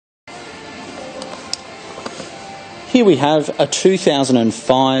Here we have a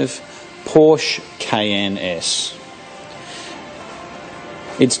 2005 Porsche Cayenne S.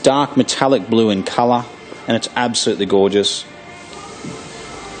 It's dark metallic blue in colour and it's absolutely gorgeous.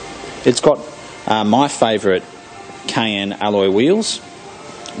 It's got my favourite Cayenne alloy wheels.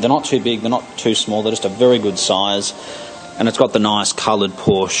 They're not too big, they're not too small, they're just a very good size, and it's got the nice coloured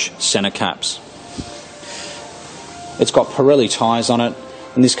Porsche centre caps. It's got Pirelli tyres on it,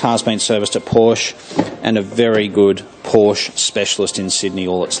 and this car's been serviced at Porsche and a very good Porsche specialist in Sydney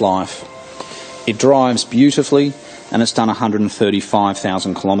all its life. It drives beautifully and it's done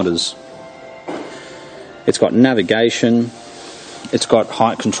 135,000 kilometres. It's got navigation, it's got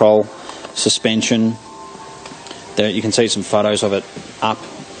height control, suspension. There you can see some photos of it up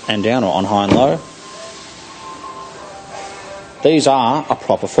and down or on high and low. These are a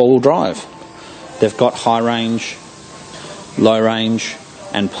proper four-wheel drive. They've got high range, low range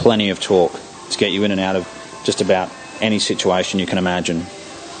and plenty of torque to get you in and out of just about any situation you can imagine.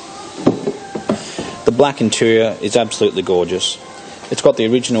 The black interior is absolutely gorgeous. It's got the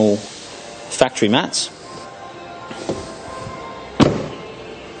original factory mats.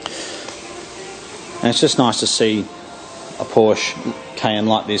 And it's just nice to see a Porsche Cayenne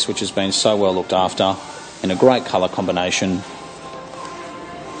like this, which has been so well looked after, in a great colour combination.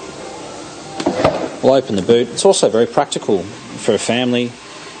 We'll open the boot. It's also very practical for a family.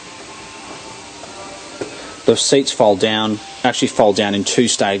 The seats fold down, actually fold down in two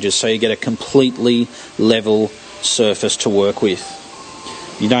stages, so you get a completely level surface to work with.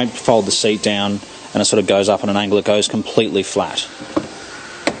 You don't fold the seat down and it sort of goes up at an angle, it goes completely flat.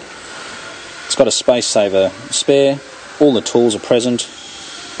 It's got a space saver spare, all the tools are present.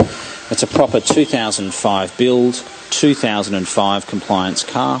 It's a proper 2005 build, 2005 compliance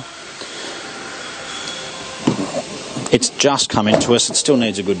car. It's just come into us, it still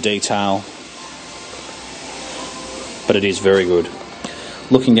needs a good detail, but it is very good.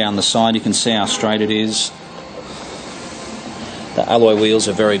 Looking down the side you can see how straight it is. The alloy wheels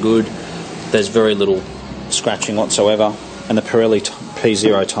are very good, there's very little scratching whatsoever, and the Pirelli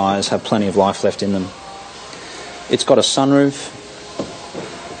P0 tyres have plenty of life left in them. It's got a sunroof.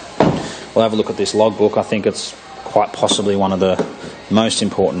 We'll have a look at this logbook. I think it's quite possibly one of the most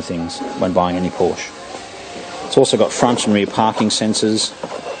important things when buying any Porsche. It's also got front and rear parking sensors,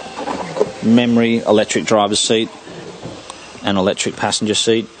 memory, electric driver's seat and electric passenger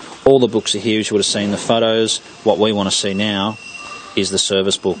seat. All the books are here, as you would have seen the photos. What we want to see now is the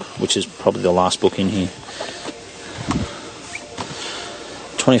service book, which is probably the last book in here.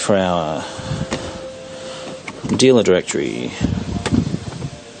 24-hour dealer directory,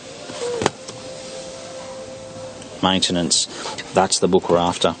 maintenance, that's the book we're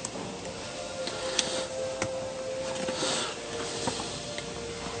after.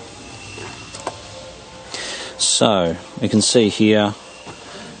 So you can see here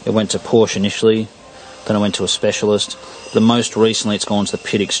it went to Porsche initially, then it went to a specialist, but most recently it's gone to the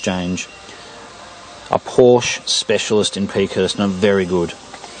Pit Exchange. A Porsche specialist in Peakhurst, and very good.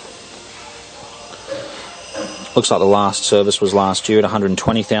 Looks like the last service was last year at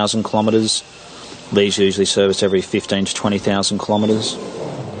 120,000 kilometres. These usually service every 15 to 20,000 kilometres.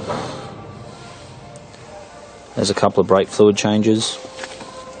 There's a couple of brake fluid changes.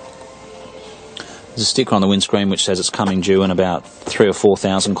 There's a sticker on the windscreen which says it's coming due in about 3,000 or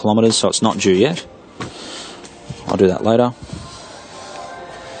 4,000 kilometres, so it's not due yet. I'll do that later.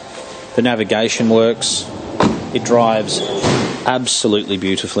 The navigation works. It drives absolutely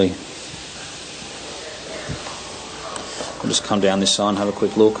beautifully. I'll just come down this side and have a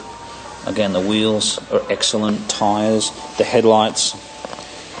quick look. Again, the wheels are excellent, tyres, the headlights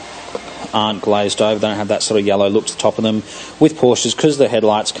aren't glazed over, they don't have that sort of yellow look to the top of them. With Porsches, because the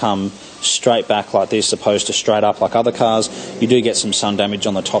headlights come straight back like this opposed to straight up like other cars, you do get some sun damage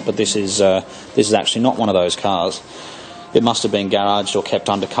on the top, but this is actually not one of those cars. It must have been garaged or kept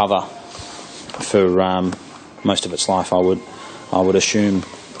undercover for most of its life, I would assume.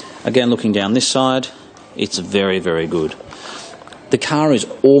 Again, looking down this side, it's very, very good. The car is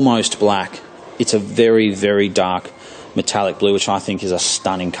almost black. It's a very, very dark metallic blue, which I think is a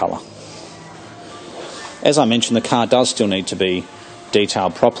stunning colour. As I mentioned, the car does still need to be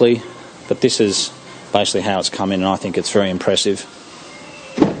detailed properly, but this is basically how it's come in, and I think it's very impressive.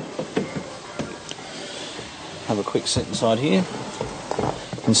 Have a quick sit inside here.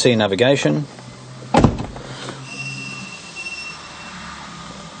 You can see navigation.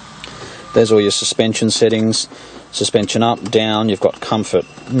 There's all your suspension settings. Suspension up, down, you've got comfort,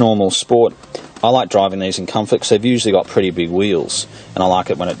 normal, sport. I like driving these in comfort because they've usually got pretty big wheels, and I like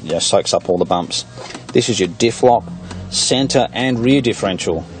it when it soaks up all the bumps. This is your diff lock, centre and rear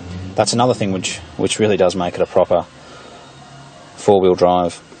differential. That's another thing which really does make it a proper 4-wheel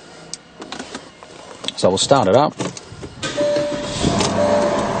drive. So we'll start it up.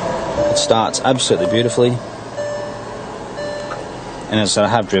 It starts absolutely beautifully. And as I said, I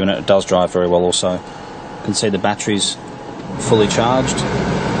have driven it, it does drive very well also. You can see the battery's fully charged.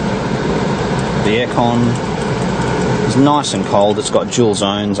 The aircon is nice and cold. It's got dual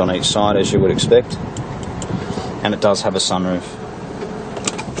zones on each side, as you would expect. And it does have a sunroof.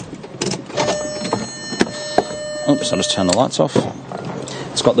 Oops, I'll just turn the lights off.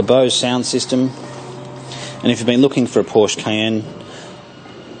 It's got the Bose sound system. And if you've been looking for a Porsche Cayenne,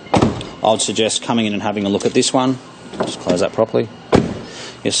 I would suggest coming in and having a look at this one. Just close that properly.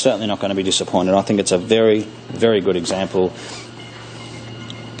 You're certainly not going to be disappointed. I think it's a very, very good example.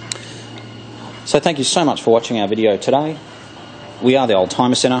 So thank you so much for watching our video today. We are the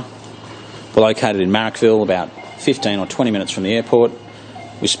Oldtimer Centre. We're located in Marrickville, about 15 or 20 minutes from the airport.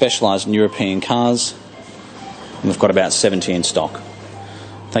 We specialise in European cars, and we've got about 70 in stock.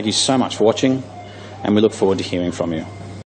 Thank you so much for watching, and we look forward to hearing from you.